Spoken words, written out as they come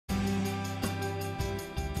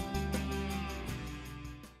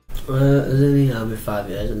I was in the army for 5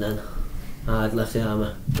 years, and then I'd left the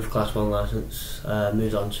army with Class 1 licence,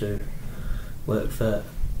 moved on to work for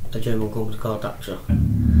a German company called Daxa,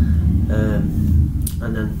 and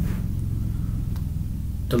then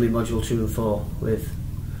done my module 2 and 4 with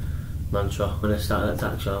Mantra. When I started at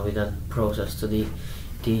Daxa, we then processed to the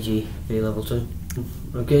DGV Level 2.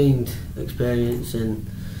 I've gained experience in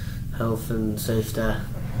health and safety,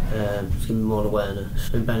 it's given me more awareness. It's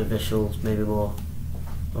been beneficial, maybe more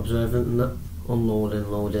observant than that.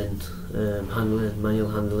 Unloading, loading, handling,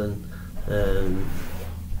 manual handling,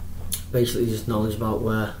 basically just knowledge about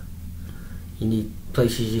where you need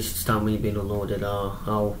places you should stand when you're being unloaded, or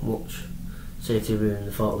how much safety room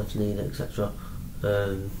the forklift need, etc.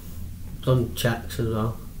 Done checks as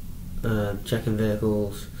well, checking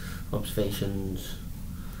vehicles, observations.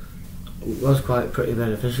 It was quite pretty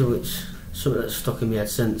beneficial. It's something that's stuck in my head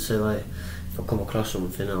since. So like, if I come across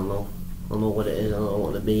something, I'll know what it is, I'll know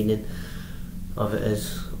what the meaning of it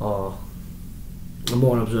is, or I'm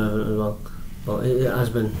more observant as well. But it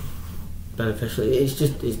has been beneficial. It's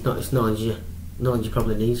knowledge you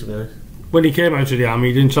probably need, to be honest. When you came out of the army,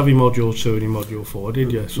 you didn't have your module 2 and your module 4,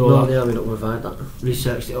 did you? So no, the army don't provide that.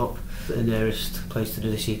 Researched it up at the nearest place to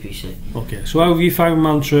do the CPC. Okay, so how have you found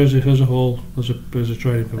Mantra as a whole, as a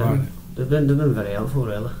training provider? They've been very helpful,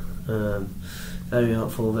 really. Very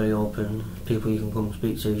helpful, very open. People you can come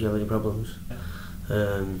speak to if you have any problems.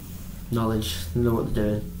 Knowledge, they know what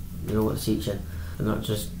they're doing, they know what they're teaching. They're not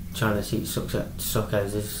just trying to teach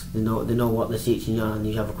suck-houses. They know what they're teaching you, and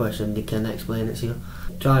if you have a question, they can explain it to you.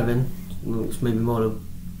 Driving, it's maybe more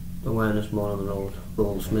awareness, more on the road.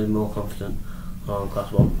 Rules, maybe more confident on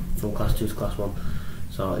Class 1, from Class 2 to Class 1.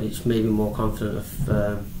 So it's maybe more confident if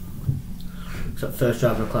at first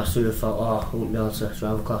driving a Class 2, I thought, oh, I wouldn't be able to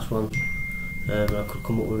drive a Class 1. I could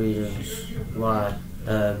come up with reasons why.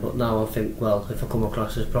 But now I think, well, if I come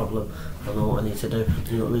across this problem, I know what I need to do.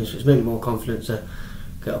 You know what I mean? So it's maybe more confident to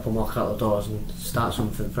get up and walk out the doors and start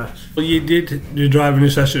something fresh. Well, you did your driving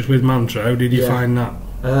assessments with Mantra. How did you find that?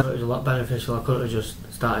 It was a lot beneficial. I couldn't have just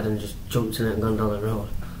started and just jumped in it and gone down the road.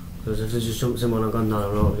 Because if I just jumped in when I'd gone down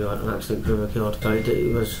the road, we had an accident could have occurred. So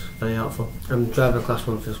it was very helpful. I'm driving a Class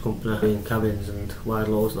 1 for this company in cabins and wide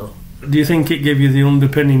loads now. Do you think it gave you the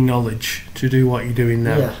underpinning knowledge to do what you're doing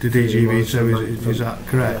now, the DGV? So is that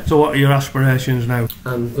correct? Yeah. So what are your aspirations now?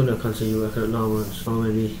 I'm going to continue working at Norman's, or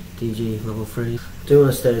maybe DG Level 3. I do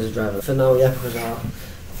want to stay as a driver. For now, yeah, because I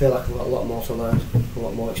feel like I've got a lot more to learn, a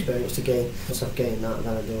lot more experience to gain. Once I've gained that,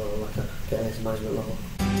 then I do want to get into management level.